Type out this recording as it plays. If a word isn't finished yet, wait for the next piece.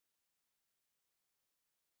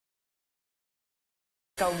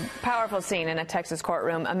A powerful scene in a Texas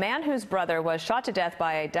courtroom. A man whose brother was shot to death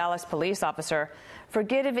by a Dallas police officer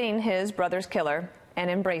forgiving his brother's killer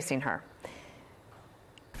and embracing her.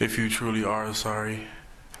 If you truly are sorry,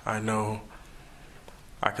 I know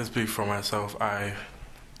I can speak for myself. I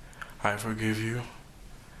forgive you.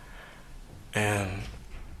 And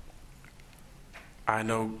I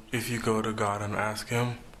know if you go to God and ask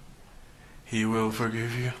Him, He will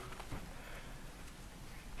forgive you.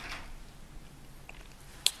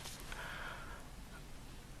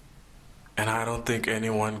 And I don't think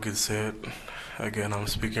anyone could say it. Again, I'm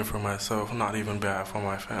speaking for myself, not even bad for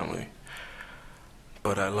my family.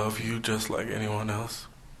 But I love you just like anyone else.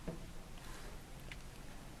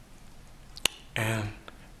 And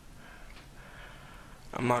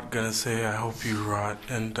I'm not gonna say I hope you rot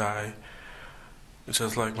and die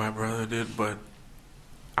just like my brother did, but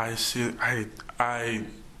I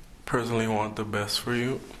personally want the best for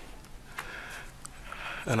you.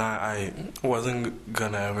 And I wasn't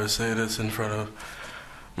gonna ever say this in front of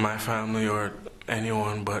my family or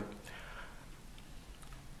anyone, but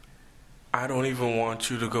I don't even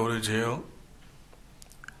want you to go to jail.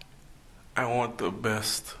 I want the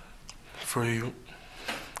best for you.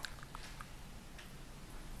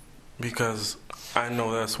 Because I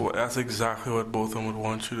know that's exactly what both of them would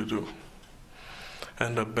want you to do.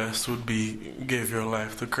 And the best would be give your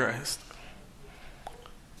life to Christ.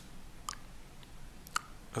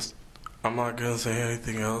 I'm not going to say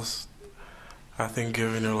anything else. I think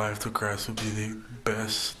giving your life to Christ would be the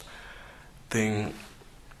best thing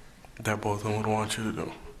that both of them would want you to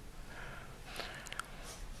do.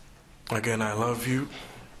 Again, I love you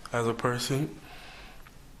as a person.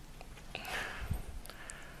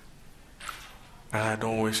 And I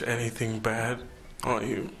don't wish anything bad on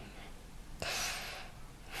you.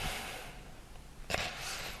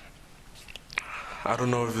 I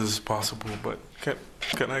don't know if this is possible, but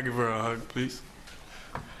can I give her a hug, please?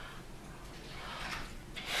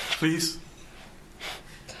 Please?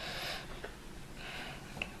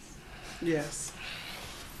 Yes.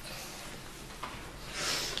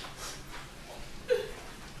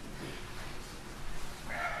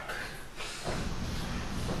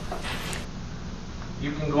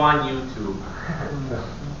 You can go on YouTube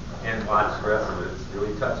and watch the rest of it. It's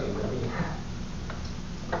really touching to me.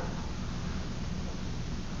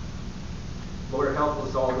 Lord, help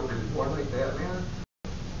us all to be more like that, man.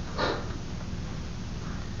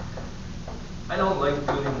 I don't like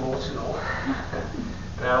being emotional.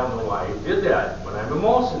 And I don't know why I did that when I'm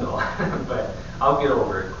emotional. But I'll get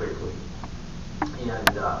over it quickly.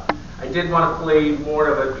 And I did want to play more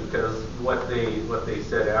of it because what they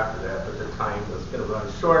said after that, but the time was going to run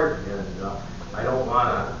short, and I don't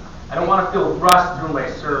want to feel rushed through my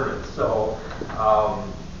sermon. So,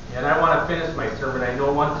 and I want to finish my sermon. I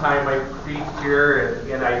know one time I preached here,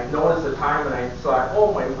 and I noticed the time, and I thought,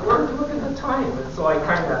 oh my Lord, look at the time. And so I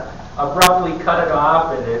kind of abruptly cut it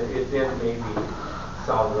off, and it didn't maybe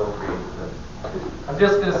sound real great. I'm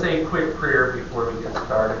just going to say a quick prayer before we get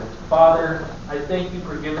started. Father, I thank you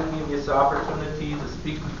for giving me this opportunity to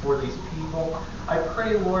speak before these people. I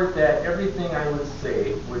pray, Lord, that everything I would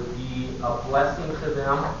say would be a blessing to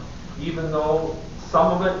them, even though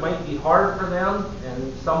some of it might be hard for them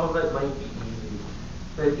and some of it might be easy.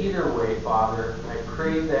 But either way, Father, I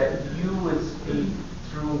pray that you would speak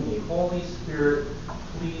through me. Holy Spirit,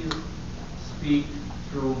 please speak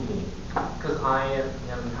through me, because I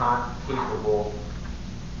am not capable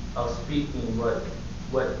of speaking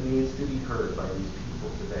what needs to be heard by these people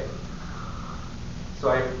today. So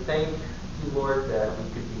I thank you, Lord, that we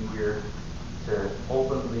could be here to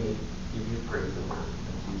openly give you praise and worship.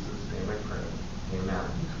 In Jesus' name I pray. Amen.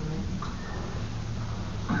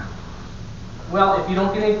 Well, if you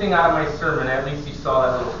don't get anything out of my sermon, at least you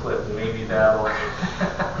saw that little clip, and maybe that'll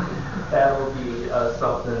be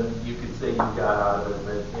something you could say you got out of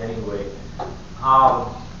it. But anyway,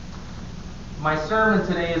 my sermon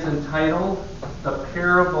today is entitled "The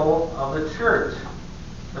Parable of the Church."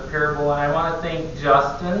 The parable, and I want to thank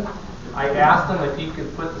Justin. I asked him if he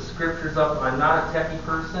could put the scriptures up. I'm not a techie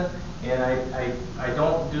person, and I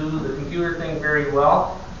don't do the computer thing very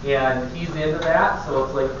well, and he's into that, so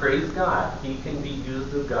it's like, praise God. He can be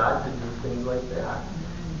used of God to do things like that.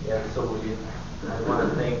 And so I want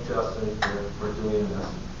to thank Justin for doing this.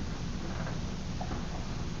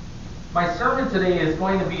 My sermon today is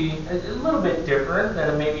going to be a little bit different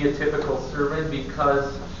than maybe a typical sermon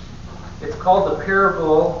because it's called the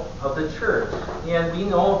parable of the church. And we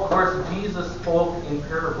know, of course, Jesus spoke in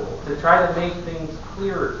parables to try to make things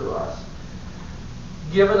clearer to us.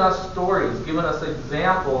 Given us stories, given us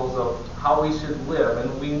examples of how we should live.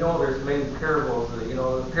 And we know there's many parables.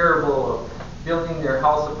 The parable of building their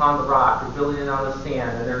house upon the rock or building it on the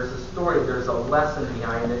sand, and there's a story, there's a lesson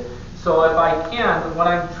behind it. So if I can, what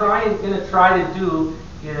I'm going to try to do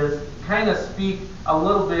is kind of speak a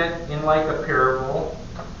little bit in like a parable,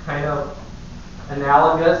 kind of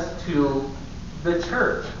analogous to the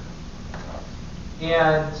church.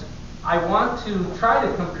 And I want to try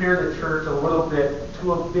to compare the church a little bit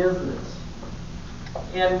to a business.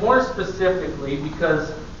 And more specifically,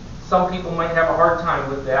 because some people might have a hard time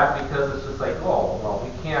with that because it's just like, oh, well,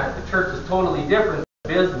 we can't, the church is totally different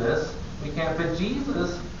than business. We can't, but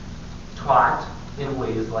Jesus taught in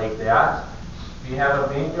ways like that. You have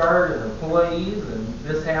a vineyard and employees, and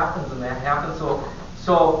this happens and that happens.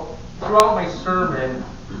 So throughout my sermon,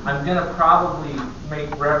 I'm going to probably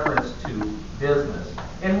make reference to business.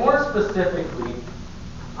 And more specifically,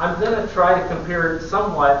 I'm going to try to compare it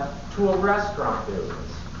somewhat to a restaurant business.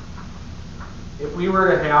 If we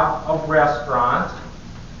were to have a restaurant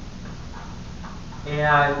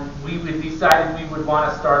and we would decided we would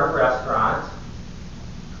want to start a restaurant,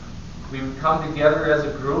 we would come together as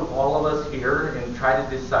a group, all of us here, and try to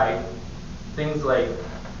decide things like,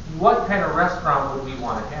 what kind of restaurant would we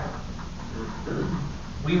want to have?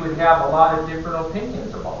 We would have a lot of different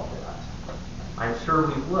opinions about that. I'm sure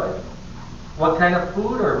we would. What kind of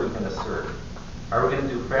food are we going to serve? Are we going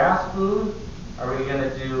to do fast food? Are we going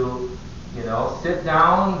to do, sit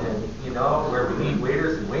down and, where we need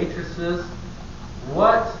waiters and waitresses?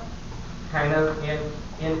 What kind of,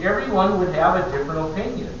 and everyone would have a different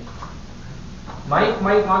opinion. Mike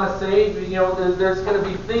might want to say, there's going to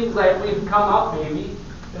be things that we've come up maybe.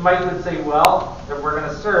 And Mike would say, well, if we're going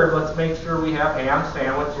to serve, let's make sure we have ham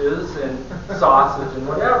sandwiches and sausage and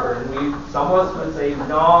whatever. And some of us would say,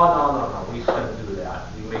 no, we shouldn't do that.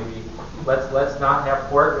 Maybe let's not have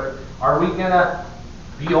pork. Are we going to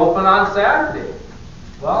be open on Saturday?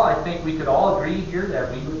 Well, I think we could all agree here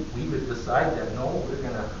that we would decide that no, we're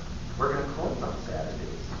going to close on Saturdays.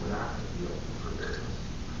 We're not going to be open for business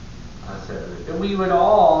on Saturday. And we would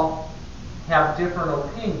all have different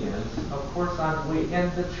opinions, of course, on the way.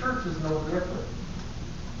 And the church is no different.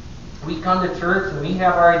 We come to church and we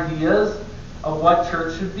have our ideas of what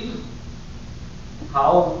church should be,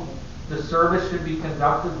 how the service should be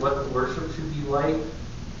conducted, what the worship should be like,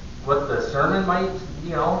 what the sermon might,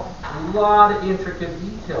 a lot of intricate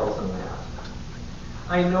details in that.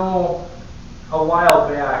 I know a while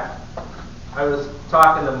back I was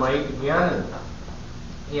talking to Mike again,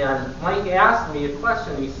 and Mike asked me a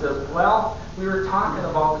question. He says, well, we were talking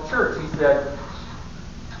about the church. He said,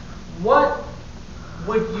 what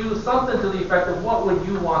would you, something to the effect of what would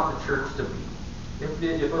you want the church to be if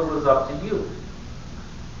it was up to you?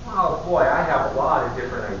 Well, boy, I have a lot of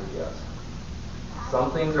different ideas.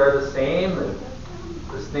 Some things are the same, and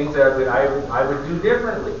there's things that I would do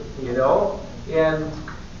differently, And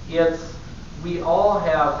we all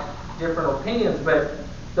have different opinions, but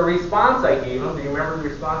the response I gave him, do you remember the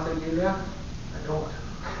response I gave him? I don't.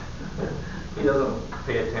 He doesn't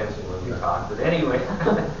pay attention when we talk, but anyway.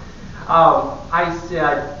 I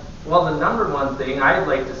said, well, the number one thing I'd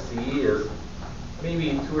like to see is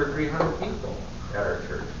maybe 200 or 300 people at our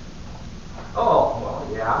church. Oh, well,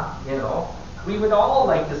 yeah, we would all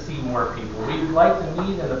like to see more people. We'd like to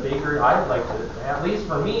meet in a bigger, I'd like to, at least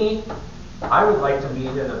for me, I would like to meet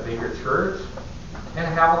in a bigger church and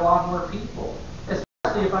have a lot more people,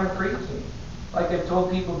 especially if I'm preaching. Like I've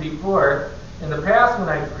told people before, in the past when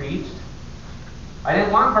I preached, I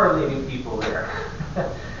didn't want hardly any people there.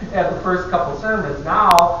 At the first couple sermons,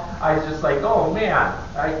 now I was just like, oh man,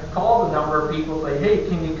 I called a number of people and say, hey,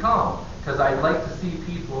 can you come? Because I'd like to see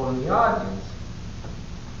people in the audience.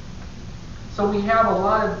 So we have a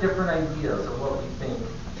lot of different ideas of what we think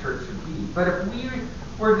church should be. But if we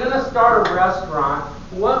were going to start a restaurant,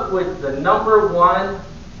 what would the number one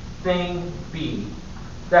thing be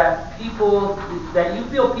that you feel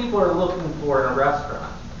people are looking for in a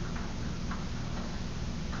restaurant?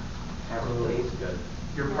 Have it taste good.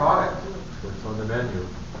 Your product. What's on the menu?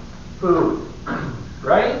 Food.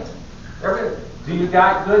 Right? Do you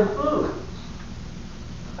got good food?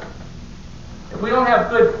 If we don't have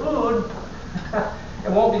good food,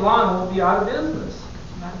 it won't be long, we'll be out of business.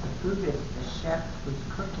 It's not the food, it's the chef who's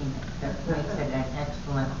cooking it that makes it an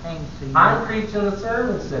excellent thing. So I'm preaching the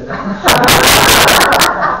sermon, Cindy.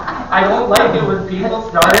 I don't like it when people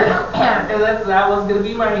start, and that was going to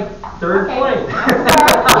be my third point.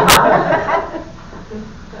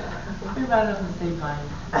 You're about on the same line.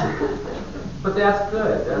 But that's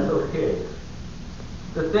good. That's okay.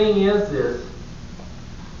 The thing is,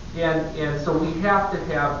 and so we have to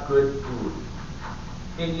have good food.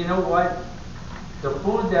 And you know what? The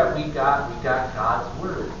food that we got God's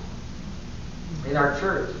Word in our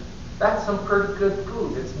church. That's some pretty good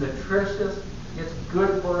food. It's nutritious. It's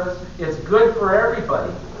good for us. It's good for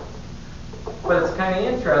everybody. But it's kind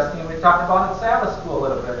of interesting. We talked about it in Sabbath school a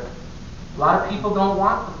little bit. A lot of people don't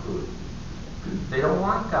want the food. They don't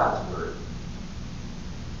want God's Word.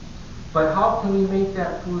 But how can we make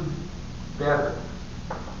that food better?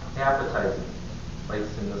 Appetizing, like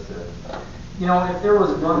Cinda said. You know, if there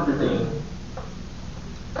was one thing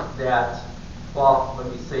that, well,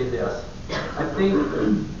 let me say this. I think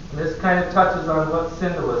this kind of touches on what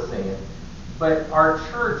Cinda was saying. But our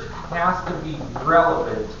church has to be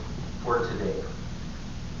relevant for today.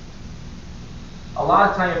 A lot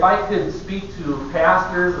of time, if I could speak to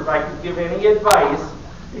pastors, if I could give any advice,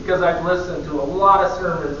 because I've listened to a lot of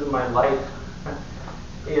sermons in my life,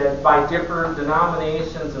 and by different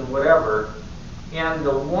denominations and whatever, and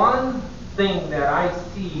the one thing that I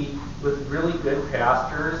see with really good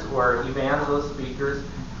pastors or evangelist speakers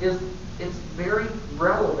is it's very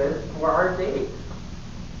relevant for our day.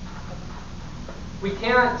 We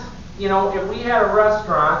can't, you know, if we had a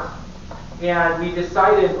restaurant and we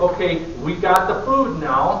decided, okay, we got the food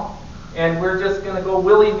now, and we're just going to go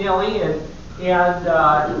willy-nilly and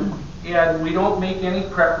we don't make any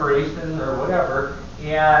preparation or whatever,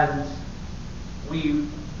 and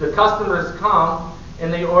the customers come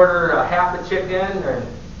and they order a half a chicken and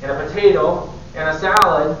a potato and a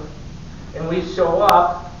salad, and we show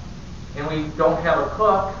up and we don't have a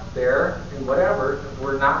cook there and whatever,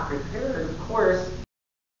 we're not prepared, of course.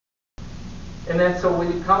 And then so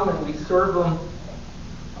we come and we serve them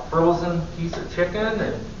a frozen piece of chicken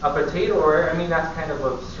and a potato, or I mean, that's kind of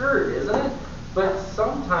absurd, isn't it? But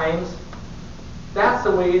sometimes that's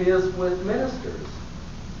the way it is with ministers.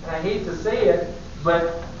 And I hate to say it,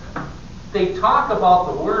 but they talk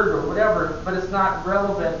about the Word or whatever, but it's not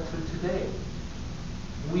relevant to today.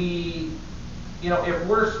 We, you know, if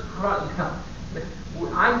we're,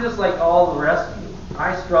 I'm just like all the rest of you.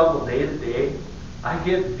 I struggle day to day. I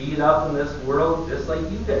get beat up in this world just like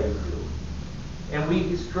you guys do. And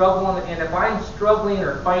we struggle, and if I'm struggling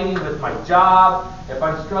or fighting with my job, if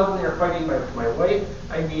I'm struggling or fighting with my wife,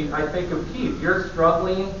 I mean, I think of Keith. You're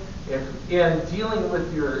struggling and dealing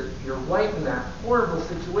with your wife in that horrible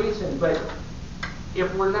situation. But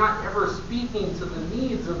if we're not ever speaking to the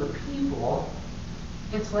needs of the people,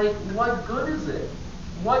 it's like, what good is it?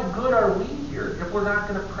 What good are we here if we're not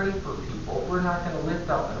going to pray for people, if we're not going to lift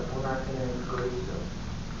up, and if we're not going to encourage them?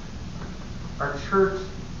 Our church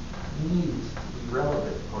needs to be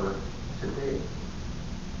relevant for today.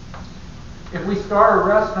 If we start a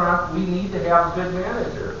restaurant, we need to have a good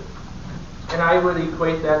manager. And I would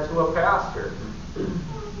equate that to a pastor.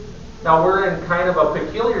 Now, we're in kind of a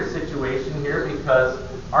peculiar situation here because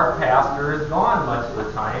our pastor is gone much of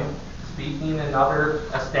the time, speaking in other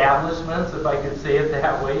establishments, if I could say it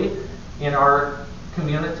that way, in our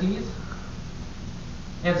communities.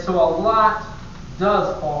 And so a lot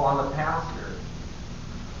does fall on the pastor.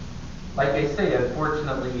 Like I say,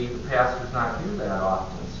 unfortunately, the pastor's not here that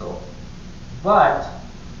often. But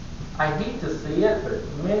I hate to say it, but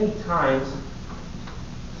many times,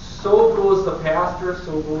 so goes the pastor,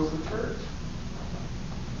 so goes the church.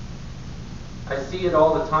 I see it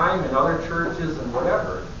all the time in other churches and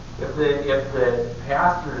whatever. If the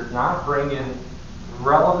pastor is not bringing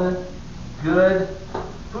relevant, good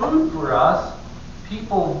food for us,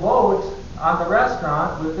 people vote on the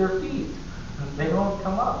restaurant with their feet. They don't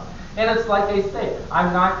come up. And it's like I say,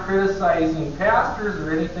 I'm not criticizing pastors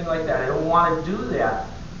or anything like that. I don't want to do that.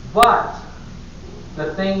 But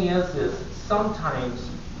the thing is sometimes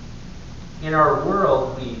in our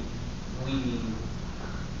world we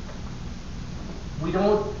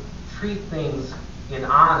don't treat things in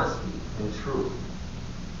honesty, in truth.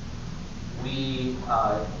 We,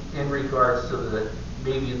 in regards to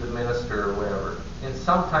maybe the minister or whatever. And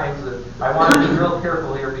sometimes, I want to be real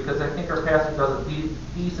careful here because I think our pastor does a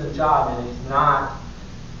decent job and he's not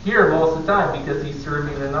here most of the time because he's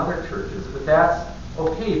serving in other churches. But that's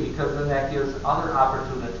okay because then that gives other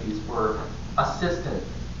opportunities for assistant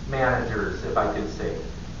managers, if I could say.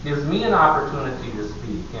 Gives me an opportunity to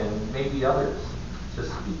speak and maybe others to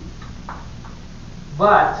speak.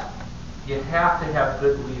 But you have to have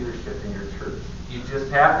good leadership in your church. You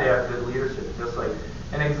just have to have good leadership. Just like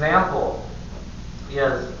an example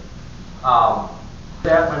is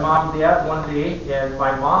that my mom and dad one day, and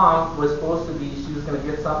my mom was supposed to be, she was going to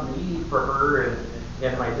get something to eat for her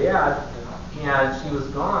and my dad, and she was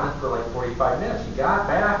gone for like 45 minutes. She got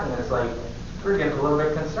back, and it's like, we're getting a little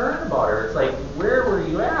bit concerned about her. It's like, where were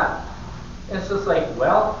you at? And it's just like,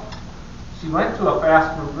 well, she went to a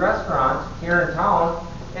fast food restaurant here in town,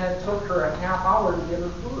 and it took her a half hour to get her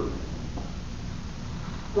food.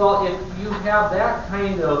 Well, if you have that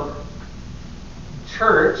kind of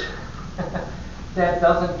church that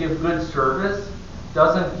doesn't give good service,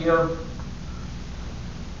 doesn't give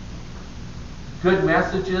good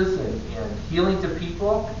messages and healing to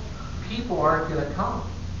people, people aren't going to come.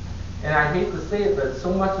 And I hate to say it, but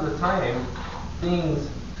so much of the time, things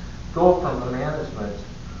go from the management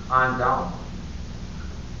on down.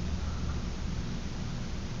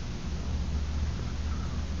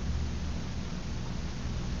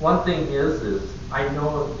 One thing is I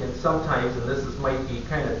know, and sometimes, and this might be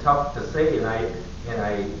kind of tough to say, and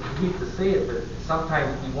I hate to say it, but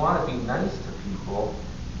sometimes we want to be nice to people,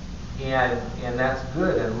 and that's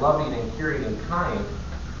good, and loving and caring and kind,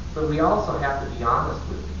 but we also have to be honest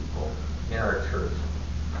with people in our church.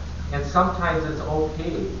 And sometimes it's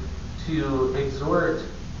okay to exhort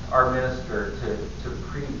our minister to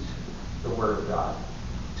preach the Word of God,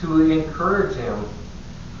 to encourage him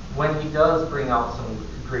when he does bring out some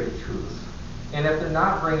great truths. And if they're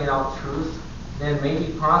not bringing out truths, then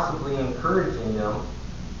maybe possibly encouraging them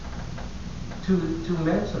to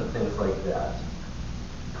mention things like that.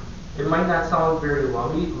 It might not sound very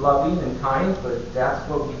loving and kind, but that's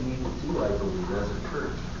what we need to do, I believe, as a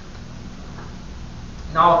church.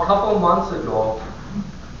 Now, a couple months ago,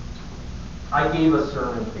 I gave a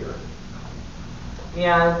sermon here.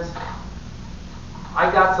 And I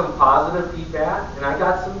got some positive feedback, and I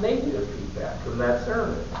got some negative feedback from that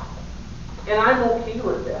sermon. And I'm okay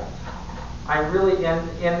with that. I really,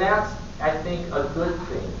 and that's, I think, a good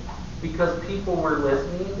thing. Because people were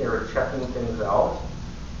listening, they were checking things out,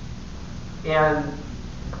 and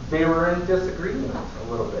they were in disagreement a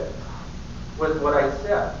little bit with what I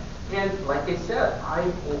said. And like I said,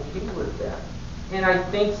 I'm okay with that. And I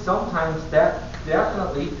think sometimes that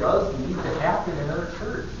definitely does need to happen in our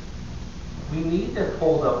church. We need to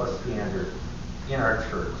hold up a standard in our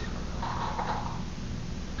church.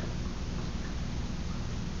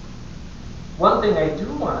 One thing I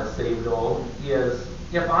do want to say, though, is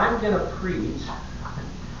if I'm going to preach,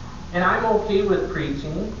 and I'm okay with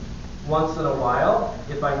preaching once in a while,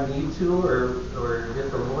 if I need to, or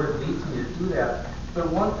if the Lord leads me to do that.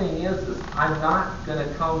 But one thing is I'm not going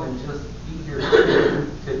to come and just be here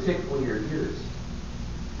to tickle your ears.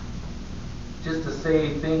 Just to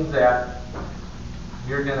say things that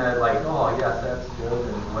you're going to like, oh, yes, that's good,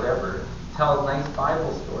 and whatever. Tell nice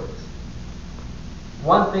Bible stories.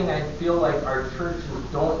 One thing I feel like our churches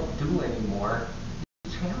don't do anymore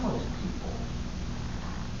is challenge people.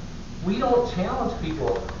 We don't challenge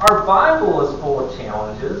people. Our Bible is full of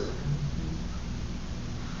challenges,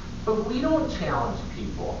 but we don't challenge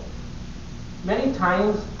people. Many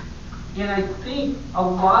times, and I think a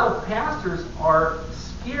lot of pastors are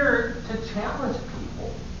scared to challenge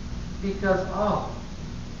people because, oh,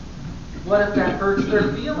 what if that hurts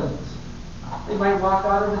their feelings? They might walk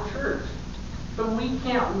out of the church. But we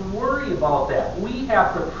can't worry about that. We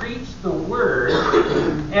have to preach the Word,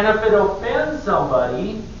 and if it offends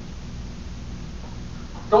somebody,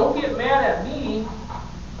 don't get mad at me.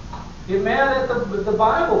 Get mad at the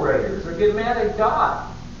Bible writers, or get mad at God.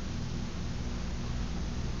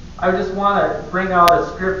 I just want to bring out a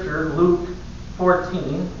scripture, Luke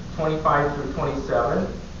 14, 25 through 27.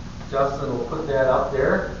 Justin will put that up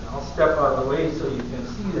there. I'll step out of the way so you can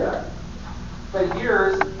see that. But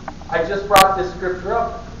I just brought this scripture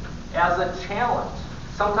up as a challenge.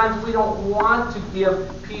 Sometimes we don't want to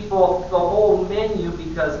give people the whole menu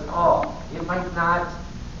because, it might not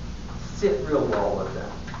sit real well with them.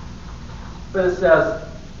 But it says,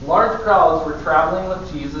 large crowds were traveling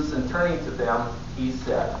with Jesus, and turning to them, he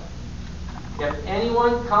said, if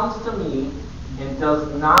anyone comes to me and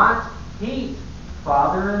does not hate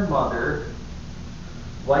father and mother,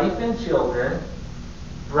 wife and children,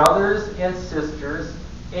 brothers and sisters,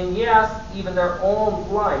 and yes, even their own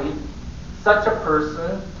life, such a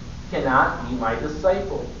person cannot be my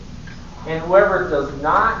disciple. And whoever does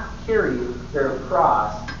not carry their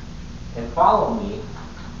cross and follow me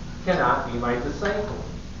cannot be my disciple.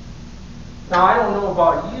 Now, I don't know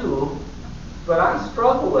about you, but I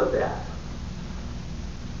struggle with that.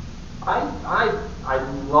 I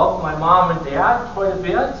love my mom and dad quite a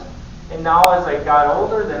bit, and now as I got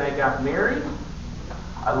older, then I got married.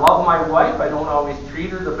 I love my wife. I don't always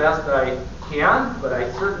treat her the best I can, but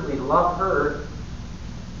I certainly love her.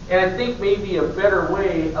 And I think maybe a better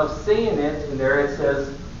way of saying it in there, it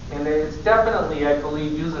says, and it's definitely, I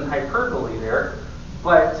believe, using hyperbole there,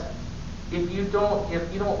 but if you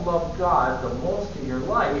don't love God the most in your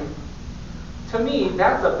life, to me,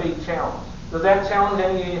 that's a big challenge. Does that challenge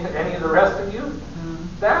any of the rest of you?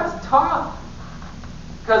 Mm-hmm. That's tough.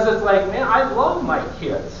 Because it's like, man, I love my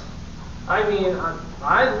kids. I mean,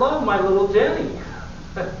 I love my little Jenny.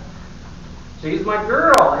 She's my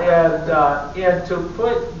girl. And to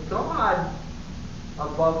put God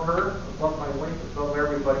above her, above my wife, above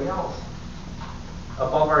everybody else,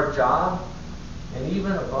 above our job, and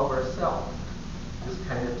even above ourselves is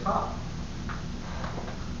kind of tough.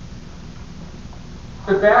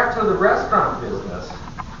 But back to the restaurant business.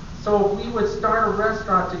 So if we would start a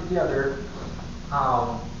restaurant together,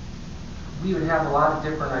 we would have a lot of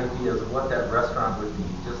different ideas of what that restaurant would be,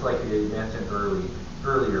 just like you had mentioned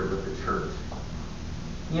earlier with the church.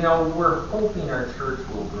 You know, we're hoping our church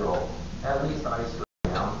will grow. At least I certainly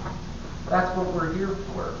am. That's what we're here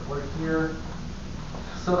for. We're here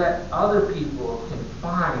so that other people can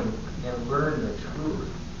find and learn the truth.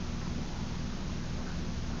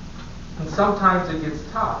 And sometimes it gets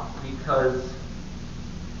tough because,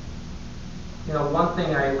 you know, one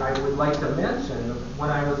thing I would like to mention, when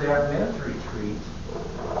I was at men's retreat,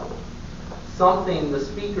 something the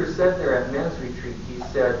speaker said there at men's retreat, he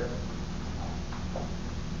said,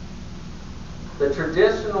 the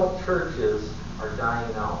traditional churches are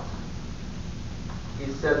dying out.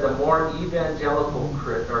 He said the more evangelical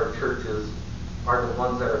churches are the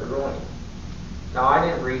ones that are growing. Now, I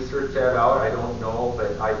didn't research that out. I don't know,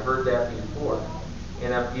 but I've heard that before.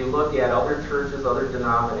 And if you look at other churches, other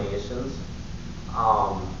denominations,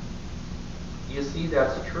 you see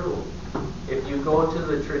that's true. If you go to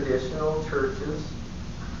the traditional churches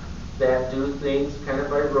that do things kind of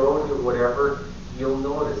by rote or whatever, you'll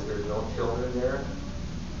notice there's no children there.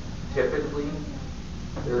 Typically,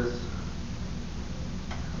 there's,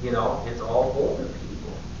 you know, it's all older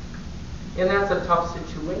people. And that's a tough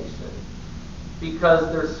situation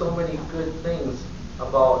because there's so many good things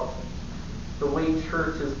about the way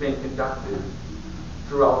church has been conducted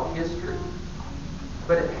throughout history.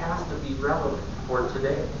 But it has to be relevant for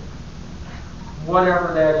today.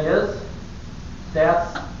 Whatever that is,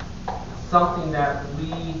 that's something that we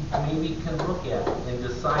maybe can look at and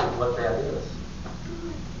decide what that is.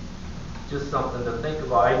 Just something to think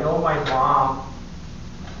about. I know my mom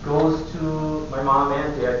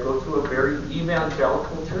and dad go to a very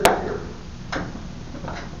evangelical church here.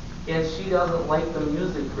 And she doesn't like the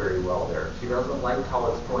music very well there. She doesn't like how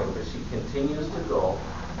it's going, but she continues to go.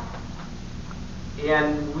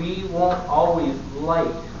 And we won't always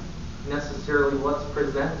like necessarily what's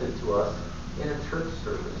presented to us in a church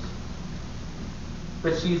service.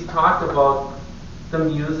 But she's talked about the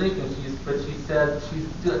music, but she said she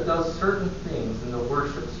does certain things in the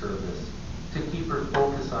worship service to keep her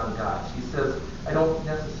focus on God. She says, I don't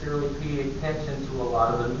necessarily pay attention to a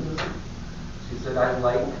lot of the music. She said, I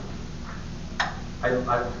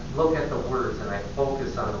look at the words and I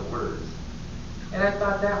focus on the words. And I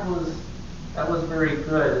thought that was very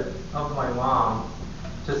good of my mom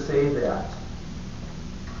to say that.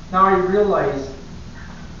 Now I realize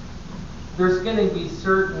there's going to be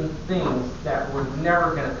certain things that we're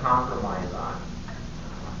never going to compromise on.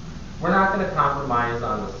 We're not going to compromise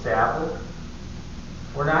on the Sabbath.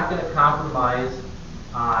 We're not going to compromise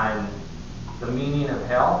on the meaning of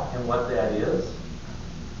hell and what that is.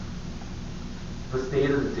 The state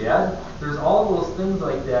of the dead. There's all those things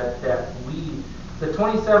like that the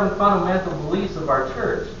 27 fundamental beliefs of our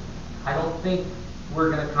church, I don't think we're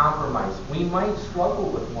going to compromise. We might struggle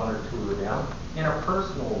with one or two of them in a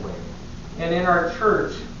personal way. And in our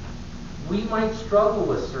church, we might struggle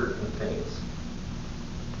with certain things,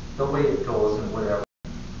 the way it goes and whatever.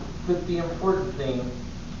 But the important thing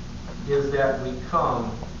is that we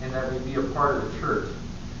come and that we be a part of the church.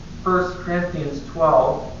 1 Corinthians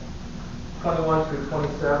 12, 21 through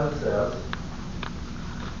 27 says,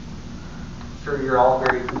 I'm sure you're all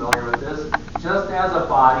very familiar with this. Just as a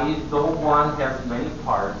body, though one has many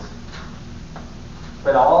parts,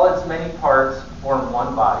 but all its many parts form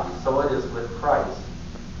one body, so it is with Christ.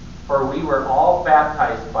 For we were all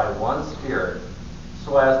baptized by one Spirit,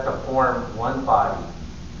 so as to form one body,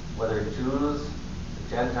 whether Jews,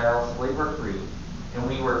 Gentiles, slave or free, and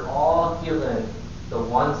we were all given the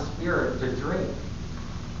one Spirit to drink.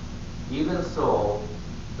 Even so,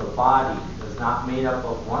 the body is not made up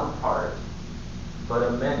of one part, but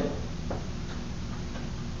of many.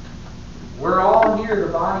 We're all here,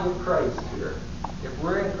 the body of Christ here. If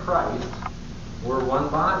we're in Christ, we're one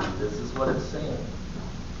body. This is what it's saying.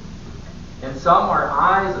 And some are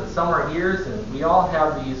eyes and some are ears, and we all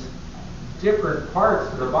have these different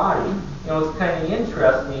parts of the body. You know, it's kind of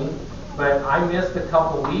interesting, but I missed a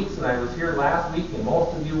couple weeks, and I was here last week, and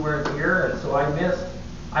most of you weren't here, and so I missed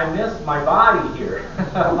my body here,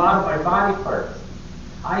 a lot of my body parts.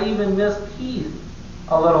 I even missed Keith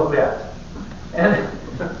a little bit. And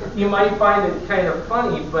you might find it kind of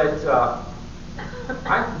funny, but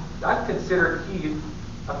I consider Keith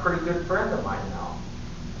a pretty good friend of mine now.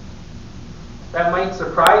 That might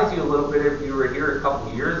surprise you a little bit if you were here a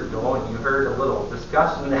couple years ago and you heard a little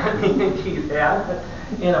discussion that me and Keith had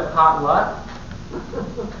in a potluck.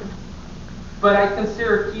 But I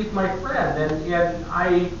consider Keith my friend, and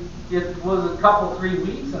it was a couple, 3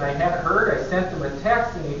 weeks, and I hadn't heard. I sent him a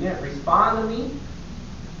text, and he didn't respond to me.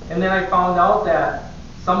 And then I found out that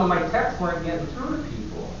some of my texts weren't getting through to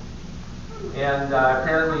people. And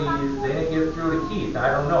apparently they didn't get through to Keith.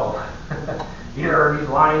 I don't know. Either he's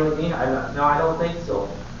lying to me. No, I don't think so.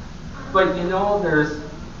 But you know, there's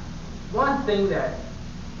one thing that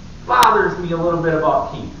bothers me a little bit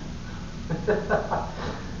about Keith.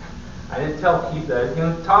 I didn't tell Keith that I was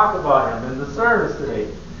going to talk about him in the service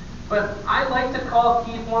today. But I like to call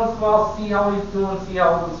Keith once in a while, see how he's doing, see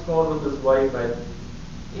how it's going with his wife. And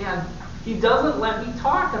he doesn't let me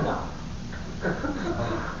talk enough.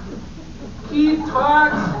 He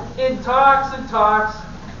talks and talks and talks,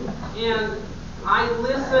 and I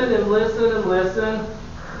listen and listen and listen,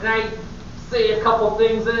 and I say a couple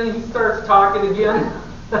things, and then he starts talking again.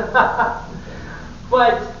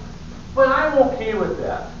 But I'm okay with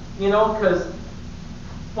that, you know, because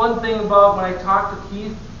one thing about when I talk to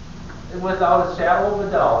Keith, without a shadow of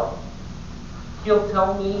a doubt, he'll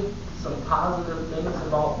tell me some positive things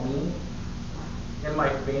about me and my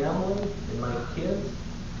family and my kids.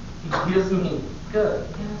 He gives me good.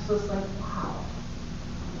 And it's just like, wow,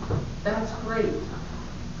 that's great.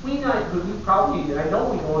 We probably, I know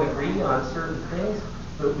we don't agree on certain things,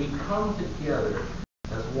 but we come together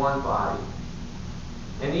as one body.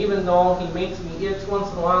 And even though he makes me itch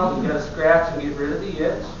once in a while, you gotta scratch and get rid of the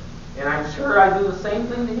itch. And I'm sure I do the same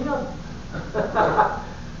thing to him.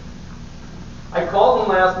 I called him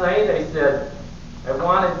last night. I said I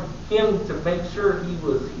wanted him to make sure he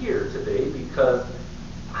was here today because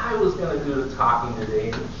I was going to do the talking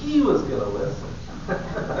today and he was going to listen.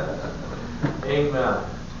 Amen.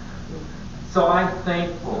 So I'm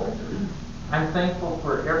thankful. I'm thankful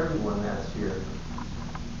for everyone that's here.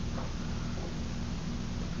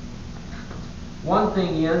 One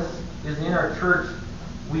thing is in our church,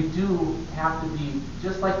 we do have to be,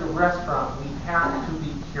 just like the restaurant, we have to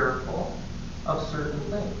be careful of certain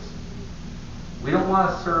things. We don't want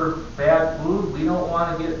to serve bad food. We don't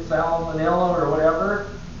want to get salmonella or whatever.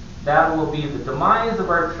 That will be the demise of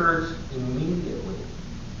our church immediately.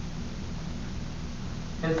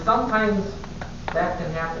 And sometimes that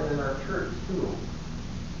can happen in our church too.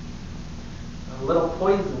 A little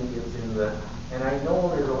poison gets in and I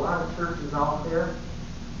know there's a lot of churches out there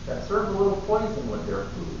that serve a little poison with their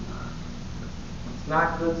food. It's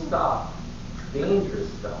not good stuff. It's dangerous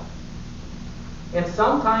stuff. And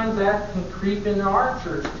sometimes that can creep into our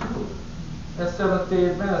church too, as Seventh-day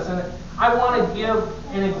Adventists. And I want to give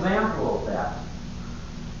an example of that.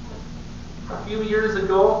 A few years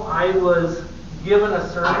ago, I was given a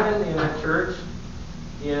sermon in a church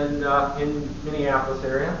in Minneapolis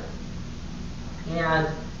area. And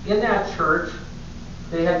in that church,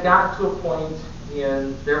 they had got to a point,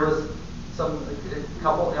 and there was a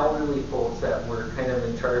couple elderly folks that were kind of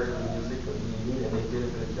in charge of the music of the meeting, and they did a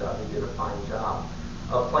good job. They did a fine job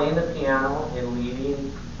of playing the piano and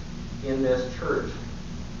leading in this church.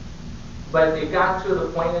 But it got to the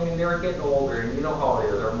point, I mean, they were getting older, and you know how it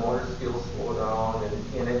is. Our motor skills slow down,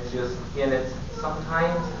 and it's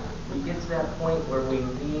sometimes we get to that point where we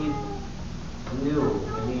need new,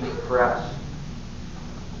 we need fresh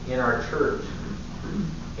in our church.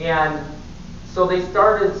 And so they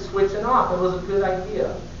started switching off. It was a good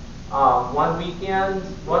idea. One weekend,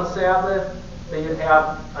 one Sabbath, they would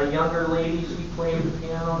have a younger lady. She played the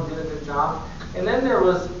piano and did a good job. And then there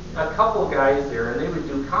was a couple guys there, and they would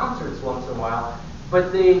do concerts once in a while.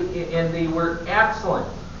 But they were excellent.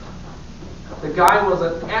 The guy was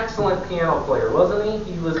an excellent piano player, wasn't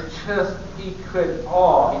he? He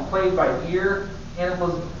played by ear, and it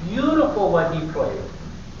was beautiful what he played.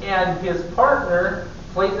 And his partner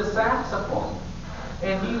played the saxophone.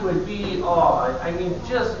 And he would be,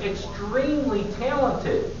 just extremely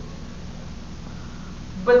talented.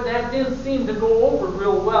 But that didn't seem to go over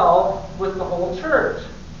real well with the whole church.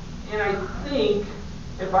 And I think,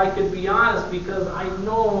 if I could be honest, because I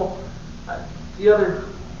know the other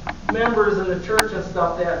members in the church and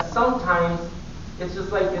stuff, that sometimes it's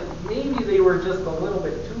just like maybe they were just a little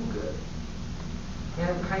bit too good. And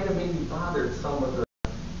it kind of maybe bothered some of the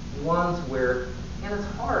ones where, and it's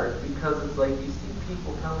hard because it's like you see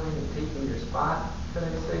people coming in and taking your spot, can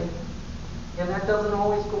I say? And that doesn't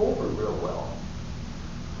always go over real well.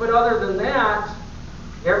 But other than that,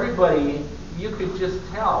 everybody, you could just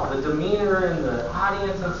tell the demeanor in the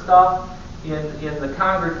audience and stuff in the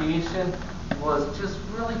congregation was just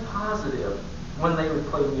really positive when they would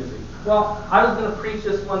play music. Well, I was going to preach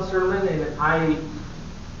this one sermon, and I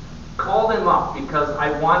called him up because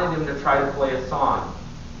I wanted him to try to play a song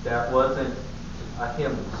that wasn't a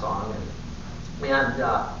hymn song.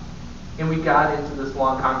 And we got into this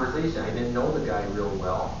long conversation. I didn't know the guy real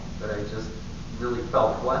well, but I just really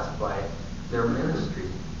felt blessed by their ministry.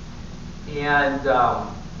 And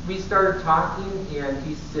we started talking, and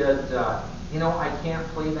he said, I can't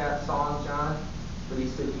play that song, John, but he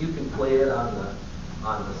said, you can play it on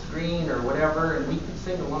the screen or whatever, and we can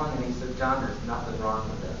sing along. And he said, John, there's nothing wrong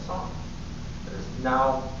with that song.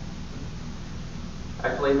 Now, I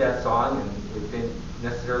played that song, and it didn't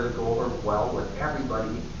necessarily go over well with everybody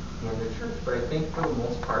in the church, but I think for the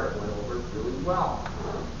most part it went over really well.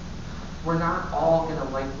 We're not all going to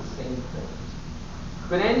like the same things.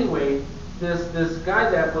 But anyway, this guy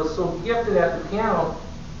that was so gifted at the piano,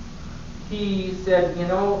 he said,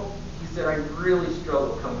 I really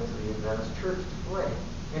struggle coming to the Adventist church to play.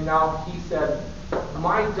 And now he said,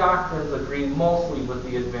 my doctrines agree mostly with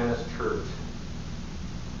the Adventist church,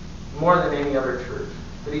 more than any other church.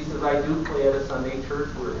 But he says, I do play at a Sunday church.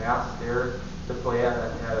 We're asked there to play at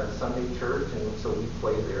a Sunday church, and so we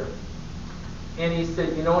play there. And he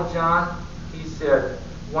said, John, he said,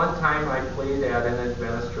 one time I played at an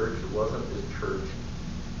Adventist church. It wasn't this church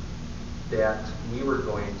that we were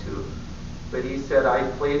going to. But he said, I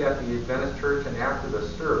played at the Adventist church, and after the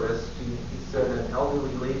service, he said, an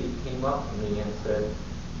elderly lady came up to me and said,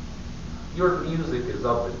 your music is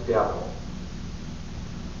of the devil.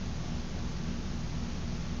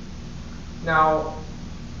 Now,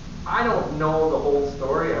 I don't know the whole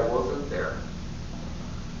story. I wasn't there.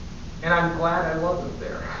 And I'm glad I wasn't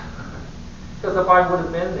there. Because if I would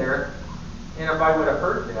have been there, and if I would have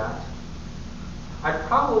heard that, I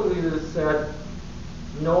probably would have said,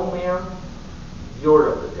 no, ma'am,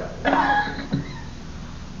 you're of the devil.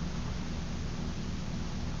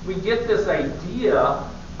 We get this idea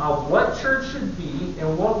of what church should be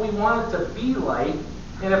and what we want it to be like,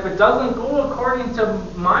 and if it doesn't go according to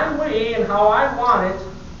my way and how I want it,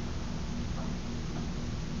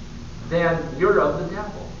 then you're of the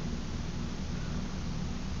devil.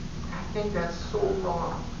 I think that's so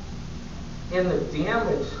wrong. And the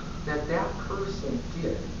damage that person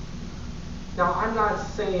did. Now, I'm not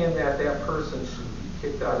saying that person should be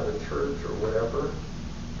kicked out of the church or whatever,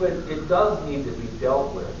 but it does need to be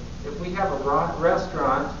dealt with. If we have a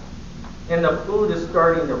restaurant and the food is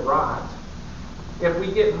starting to rot, if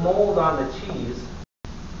we get mold on the cheese,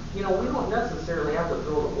 we don't necessarily have to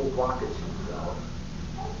throw the whole block of cheese out.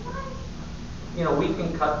 We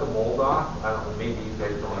can cut the mold off. I don't know, maybe you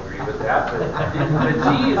guys don't agree with that, but the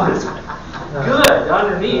cheese is good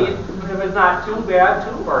underneath. If it's not too bad,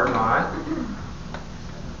 too far gone.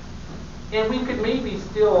 And we could maybe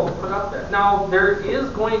still put up that. Now, there is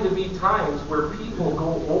going to be times where people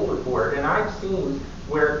go overboard, and I've seen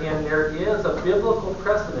wherein there is a biblical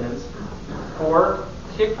precedence for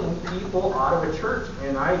kicking people out of a church,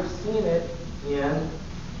 and I've seen it in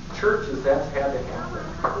churches that's had to happen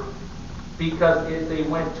because they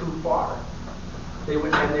went too far.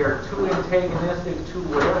 And they're too antagonistic, too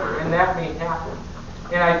whatever, and that may happen.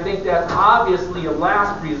 And I think that's obviously a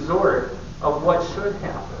last resort of what should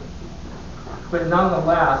happen. But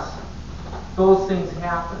nonetheless, those things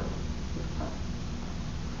happen.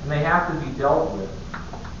 And they have to be dealt with.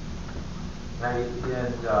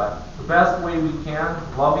 And the best way we can,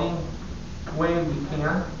 loving way we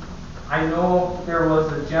can. I know there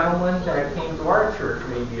was a gentleman that came to our church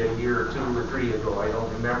maybe a year or 2 or 3 ago. I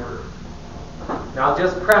don't remember. Now,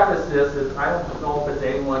 just preface this, I don't know if it's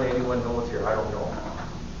anyone knows here. I don't know.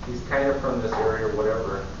 He's kind of from this area or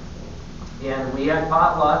whatever. And we had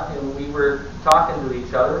potluck, and we were talking to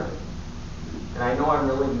each other. And I know I'm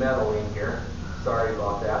really meddling here. Sorry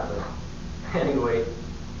about that, but anyway.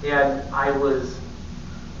 And I was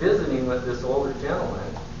visiting with this older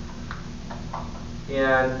gentleman.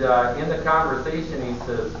 And in the conversation, he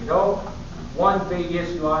says, one big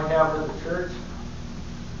issue I have with the church.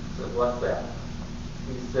 I said, what's that?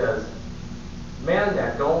 He says, men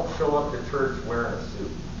that don't show up to church wearing a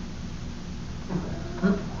suit.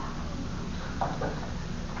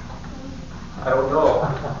 I don't know.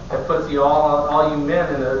 It puts you all you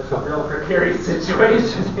men in a real precarious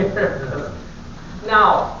situation here.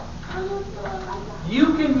 Now,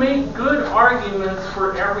 you can make good arguments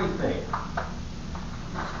for everything.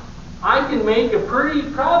 I can make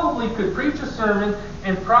probably could preach a sermon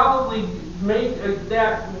and probably make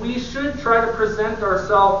that we should try to present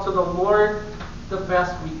ourselves to the Lord the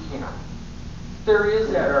best we can. There is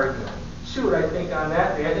that argument. Shoot, I think on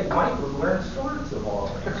that day, I think Mike was wearing shorts of all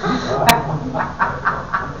things.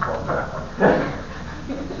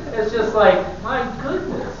 It's just like, my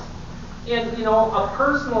goodness. And, you know, a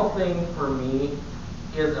personal thing for me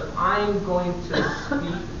is if I'm going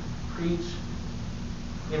to preach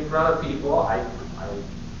in front of people, I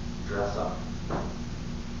dress up.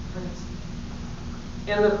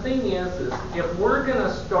 And the thing is if we're going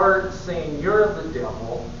to start saying you're of the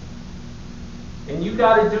devil, and you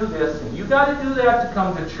got to do this, and you got to do that to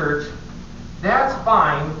come to church, that's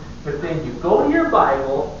fine, but then you go to your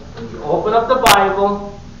Bible, and you open up the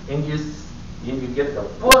Bible, and you get the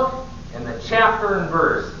book, and the chapter and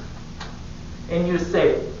verse, and you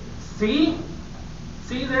say, see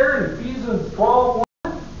there in Ephesians 12:1,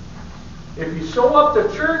 if you show up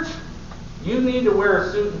to church, you need to wear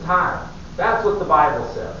a suit and tie. That's what the Bible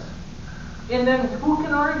says. And then who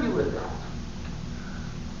can argue with that?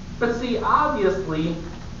 But see, obviously,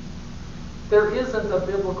 there isn't a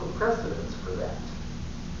biblical precedence for that.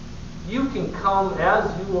 You can come as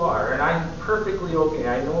you are, and I'm perfectly okay.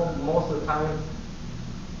 I know most of the time,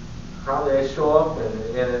 probably I show up and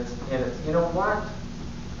it's you know what?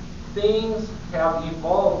 Things have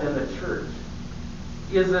evolved in the church.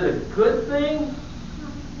 Is it a good thing?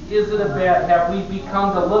 Is it a bad? Have we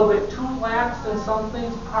become a little bit too lax in some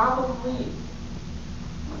things? Probably.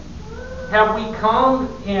 Have we come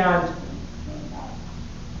and,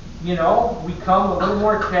 you know, we come a little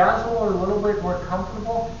more casual or a little bit more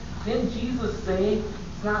comfortable? Didn't Jesus say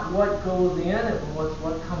it's not what goes in, it's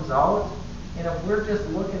what comes out? And if we're just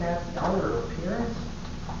looking at the outer appearance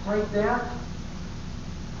like that,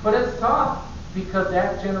 but it's tough because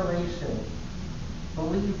that generation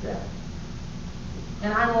believed that.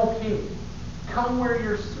 And I'm okay. Come wear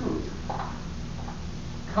your suit.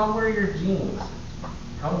 Come wear your jeans.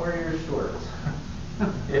 Come wear your shorts.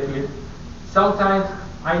 Sometimes,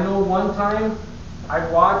 I know one time I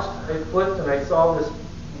flipped and I saw this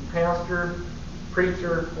pastor,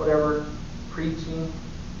 preacher, whatever, preaching,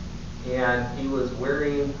 and he was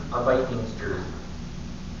wearing a Vikings jersey.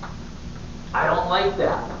 I don't like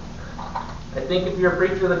that. I think if you're a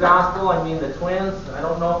preacher of the gospel, I mean the Twins, I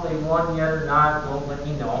don't know if they've won yet or not, don't let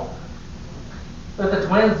me know. But the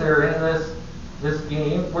Twins are in this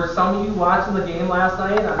game. Were some of you watching the game last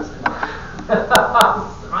night on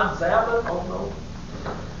Sabbath? Oh no.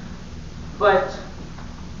 But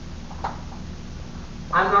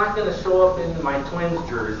I'm not going to show up in my Twins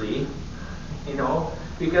jersey, you know,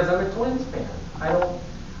 because I'm a Twins fan.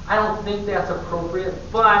 I don't think that's appropriate,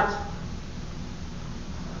 but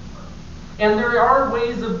and there are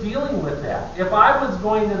ways of dealing with that. If I was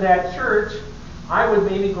going to that church, I would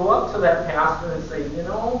maybe go up to that pastor and say, you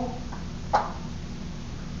know,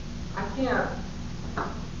 I can't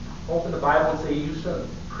open the Bible and say you shouldn't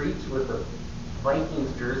preach with a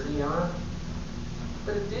Vikings jersey on.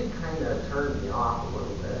 But it did kind of turn me off a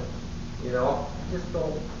little bit. You know, I just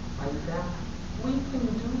don't like that. We can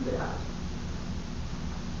do that.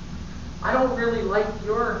 I don't really like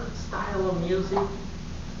your style of music.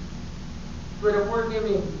 But if we're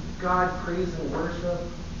giving God praise and worship,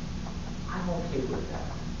 I'm okay with that.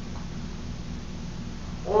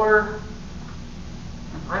 Or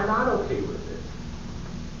I'm not okay with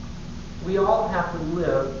it. We all have to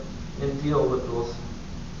live and deal with those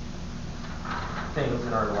things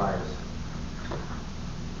in our lives.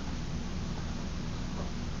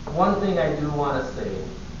 One thing I do want to say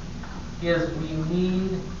is we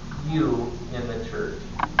need you in the church.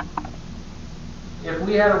 If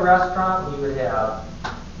we had a restaurant, we would have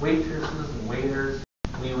waitresses and waiters.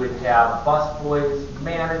 We would have busboys,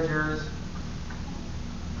 managers,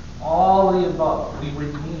 all the above. We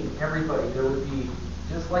would need everybody. There would be,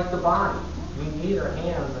 just like the body, we need our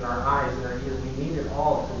hands and our eyes and our ears. We need it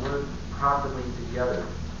all to work properly together.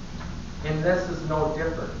 And this is no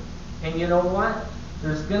different. And you know what?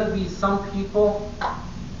 There's going to be some people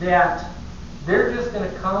that they're just going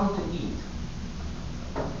to come to eat.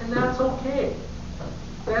 And that's okay.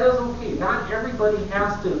 That is okay. Not everybody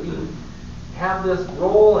has to have this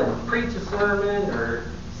role and preach a sermon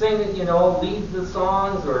or sing it, you know, lead the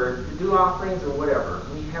songs or do offerings or whatever.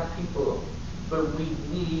 We have people, but we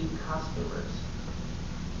need customers.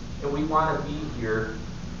 And we want to be here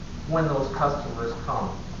when those customers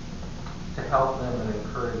come to help them and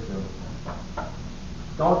encourage them.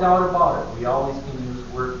 Don't doubt about it. We always can use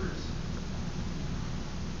workers.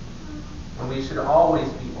 And we should always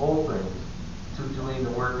be open to doing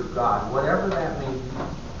the work of God, whatever that may be.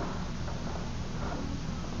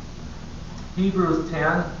 Hebrews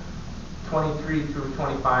 10:23 through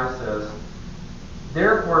 25 says,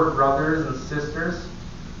 "Therefore, brothers and sisters,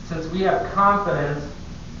 since we have confidence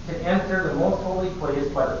to enter the most holy place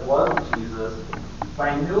by the blood of Jesus, by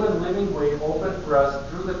a new and living way opened for us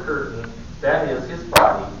through the curtain, that is, his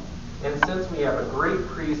body, And since we have a great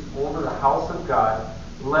priest over the house of God,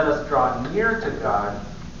 let us draw near to God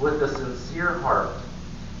with a sincere heart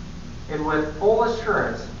and with full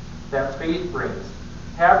assurance that faith brings,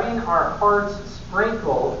 having our hearts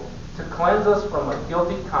sprinkled to cleanse us from a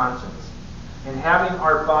guilty conscience, and having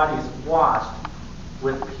our bodies washed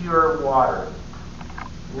with pure water.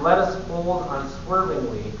 Let us hold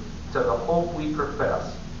unswervingly to the hope we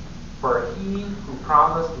profess, for he who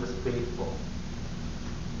promised is faithful.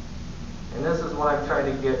 And this is what I'm trying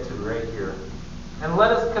to get to right here. And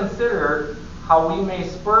let us consider how we may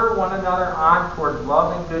spur one another on toward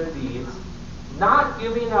love and good deeds, not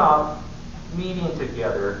giving up meeting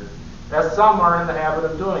together, as some are in the habit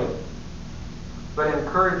of doing, but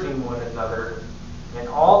encouraging one another, and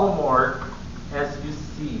all the more as you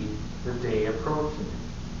see the day approaching.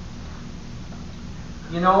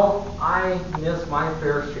 You know, I miss my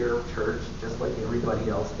fair share of church, just like everybody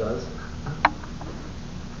else does.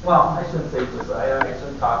 Well, I shouldn't say just, I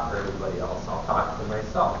shouldn't talk for everybody else. I'll talk for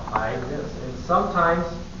myself. I miss. And sometimes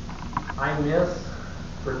I miss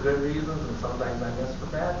for good reasons, and sometimes I miss for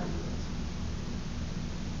bad reasons.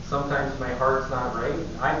 Sometimes my heart's not right.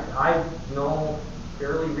 I know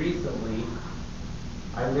fairly recently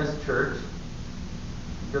I missed church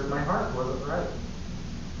because my heart wasn't right.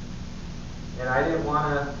 And I didn't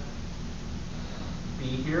want to be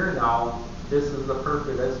here. Now, this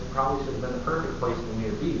probably should have been the perfect place for me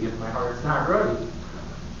to be if my heart's not right.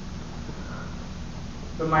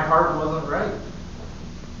 But my heart wasn't right.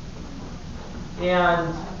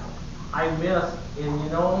 And I missed, and you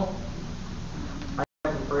know, I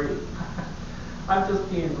wasn't afraid. I'm just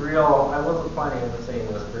being real. I wasn't planning on saying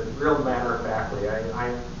this, but real matter-of-factly.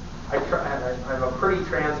 I'm a pretty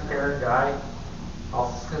transparent guy.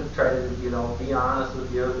 I'll try to, be honest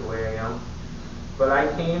with you the way I am. But I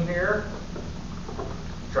came here,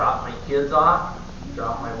 dropped my kids off,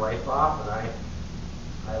 dropped my wife off, and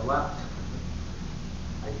I left.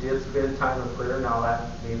 I did spend time in prayer. Now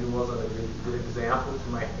that maybe wasn't a good example to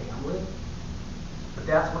my family, but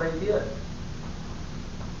that's what I did.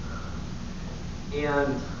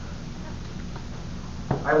 And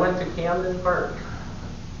I went to Camden Park.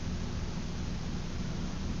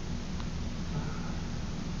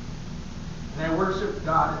 And I worshiped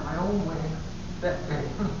God in my own way that day.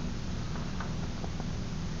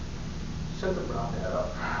 Shouldn't have brought that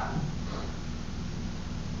up.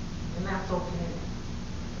 And that's okay.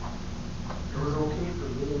 It was okay for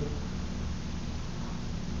me.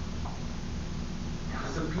 It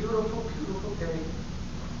was a beautiful, beautiful day.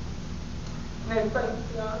 And I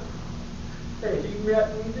thank God that He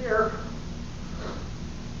met me there.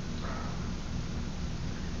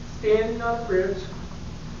 Standing on a bridge.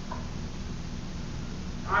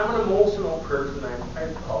 I'm an emotional person. I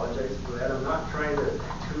apologize for that. I'm not trying to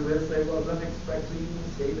do this. I wasn't expecting you to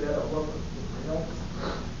say that. I wasn't,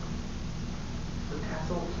 But that's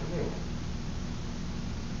okay.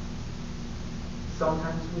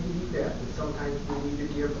 Sometimes we need that, and sometimes we need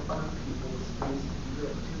to give other people the space to do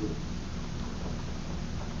that too.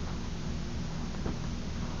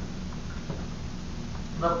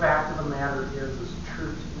 The fact of the matter is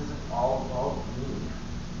church isn't all about me.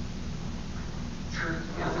 Church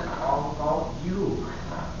isn't all about you.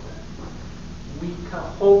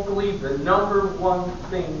 Hopefully the number one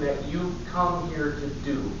thing that you come here to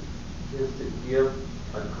do is to give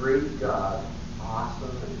a great God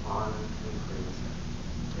awesome and honor and praise.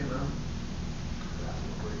 Amen. That's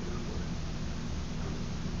what we're here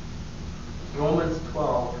for. Romans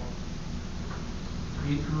 12,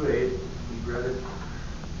 3 through 8. We read it.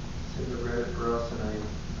 Cindy read it for us, and I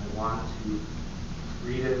want to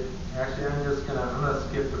read it. Actually, I'm gonna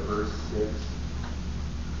skip to verse 6.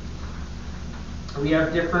 We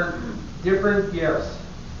have different gifts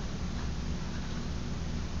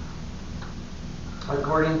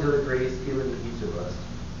according to the grace given to each of us.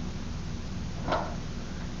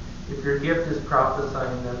 If your gift is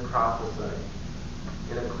prophesying, then prophesy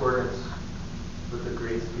in accordance with the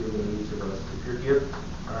grace given to each of us. If your gift,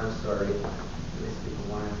 let me skip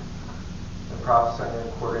a line. Then prophesy in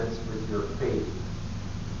accordance with your faith.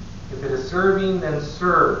 If it is serving, then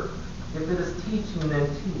serve. If it is teaching, then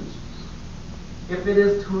teach. If it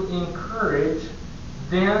is to encourage,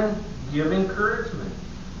 then give encouragement.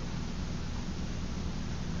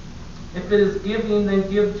 If it is giving, then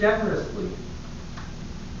give generously.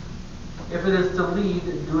 If it is to lead,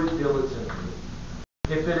 do it diligently.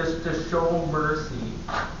 If it is to show mercy,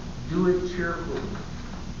 do it cheerfully.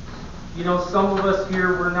 Some of us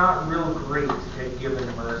here, we're not real great at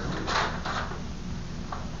giving mercy.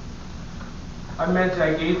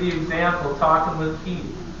 I gave the example talking with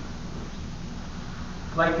Keith.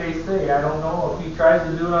 like I say, I don't know if he tries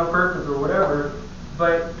to do it on purpose or whatever,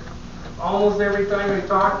 but almost every time I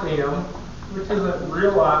talk to him, which isn't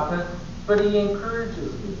real often, but he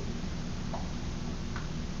encourages me.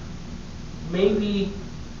 Maybe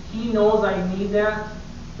he knows I need that,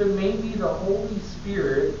 but maybe the Holy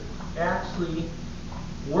Spirit actually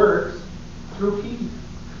works through Keith.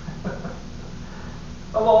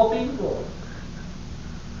 Of all people.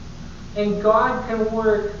 And God can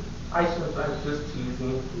work. I'm just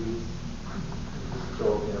teasing, please. I'm just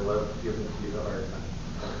joking. I love giving you the hard time.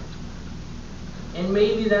 And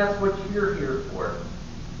maybe that's what you're here for.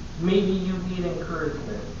 Maybe you need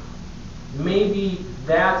encouragement. Maybe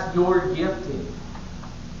that's your gifting.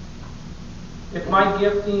 If my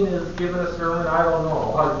gifting is giving a sermon, I don't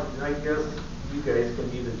know. I guess you guys can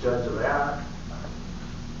be the judge of that.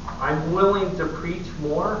 I'm willing to preach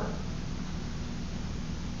more,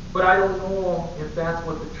 but I don't know if that's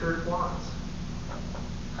what the church wants.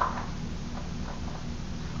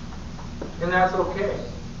 And that's okay.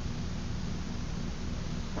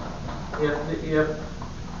 If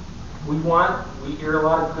we hear a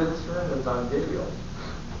lot of good sermons on video.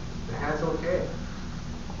 That's okay.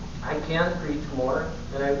 I can preach more,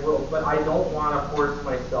 and I will, but I don't want to force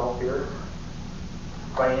myself here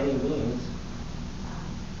by any means.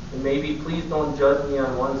 And maybe please don't judge me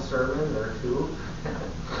on one sermon or two.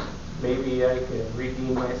 Maybe I can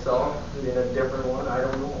redeem myself in a different one. I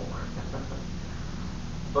don't know.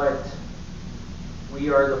 But we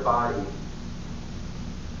are the body.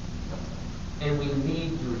 And we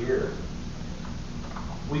need to hear.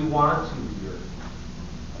 We want to hear.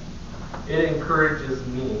 It encourages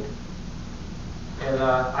me. And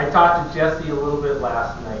I talked to Jesse a little bit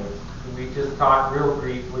last night. We just talked real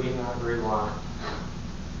briefly, not very long.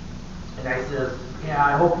 And I said, yeah,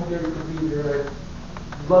 I hope you guys can be there.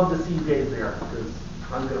 I'd love to see you guys there, because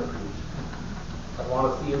I'm going to preach. I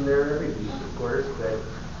want to see him there every week, of course, but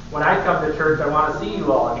when I come to church, I want to see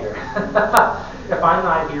you all here. If I'm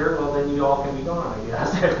not here, well, then you all can be gone, I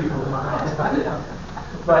guess, if you don't mind.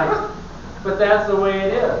 But that's the way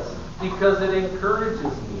it is, because it encourages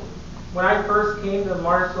me. When I first came to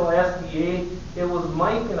Marshall SDA, it was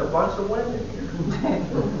Mike and a bunch of women here.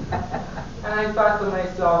 And I thought to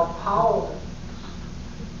myself, how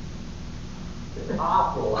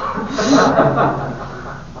awful.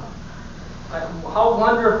 How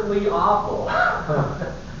wonderfully awful.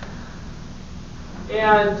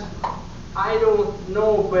 And I don't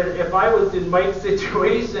know, but if I was in Mike's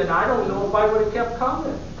situation, I don't know if I would have kept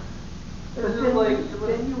coming. Then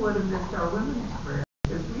you would have missed our women's prayer.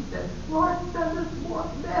 Because we said, Lord, send us more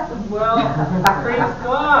men. Well, praise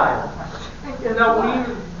God. You know,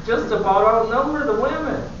 we just about outnumber the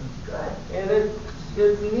women. And it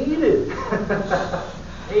is needed.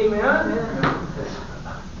 Amen?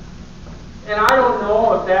 And I don't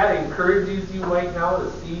know if that encourages you right now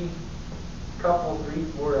to see a couple, 3,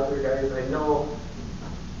 4 other guys. I know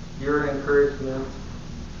you're an encouragement.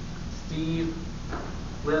 Steve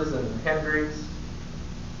lives in Hendricks.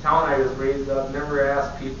 Town I was raised up, never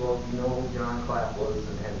asked people if you know who John Clapp was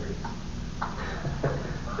in Hendricks.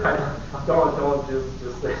 don't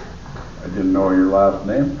just say. I didn't know your last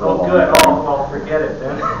name for a long good. time. Oh, well, forget it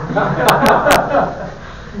then.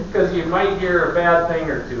 Because you might hear a bad thing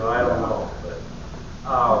or two, I don't know.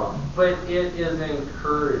 But it is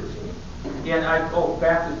encouraging. And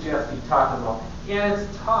back to Jesse talking about, and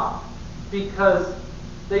it's tough because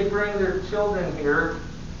they bring their children here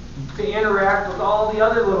to interact with all the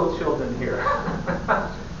other little children here.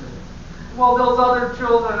 Well, those other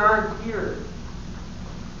children aren't here.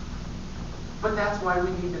 But that's why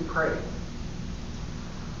we need to pray.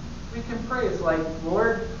 We can pray. It's like,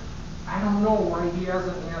 Lord, I don't know why he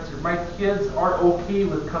hasn't answered. My kids are okay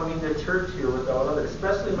with coming to church here without others,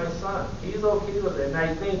 especially my son. He's okay with it. And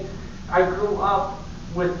I think I grew up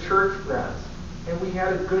with church friends, and we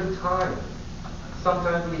had a good time.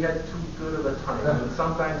 Sometimes we had too good of a time, and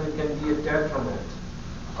sometimes it can be a detriment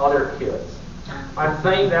to other kids. I'm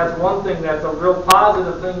saying that's one thing that's a real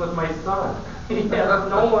positive thing with my son. He has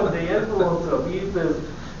no one to influence him. He's as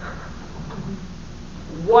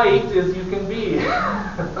white as you can be,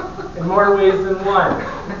 in more ways than one.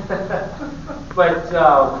 But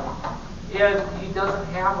he doesn't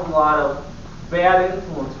have a lot of bad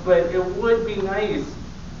influence. But it would be nice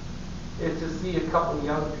to see a couple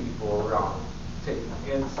young people around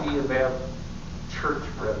and see if they have church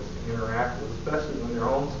friends to interact with, especially when they're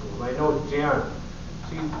homeschooled. I know Jan,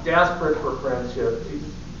 she's desperate for friendship. She's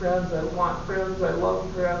friends, I want friends, I love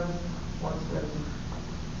friends, wants friends.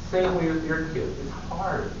 Same way with your kids. It's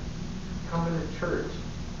hard coming to church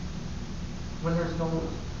when there's no,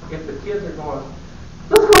 if the kids are going,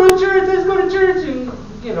 let's go to church, let's go to church, and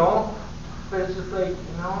but it's just like,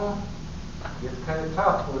 it's kind of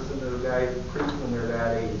tough to listen to the guys preach when they're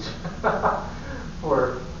that age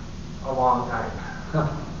for a long time.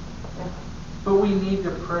 But we need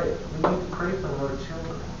to pray. We need to pray for more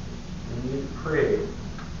children. We need to pray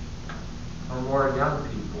for more young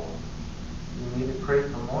people. We need to pray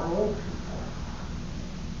for more old people.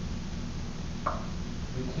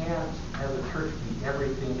 We can't, as a church, be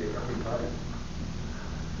everything to everybody.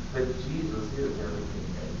 But Jesus is everything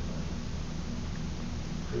to everybody.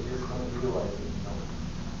 They just don't realize it.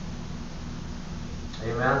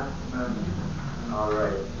 Amen? Amen. All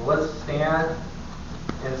right. Well, let's stand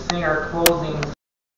and sing our closing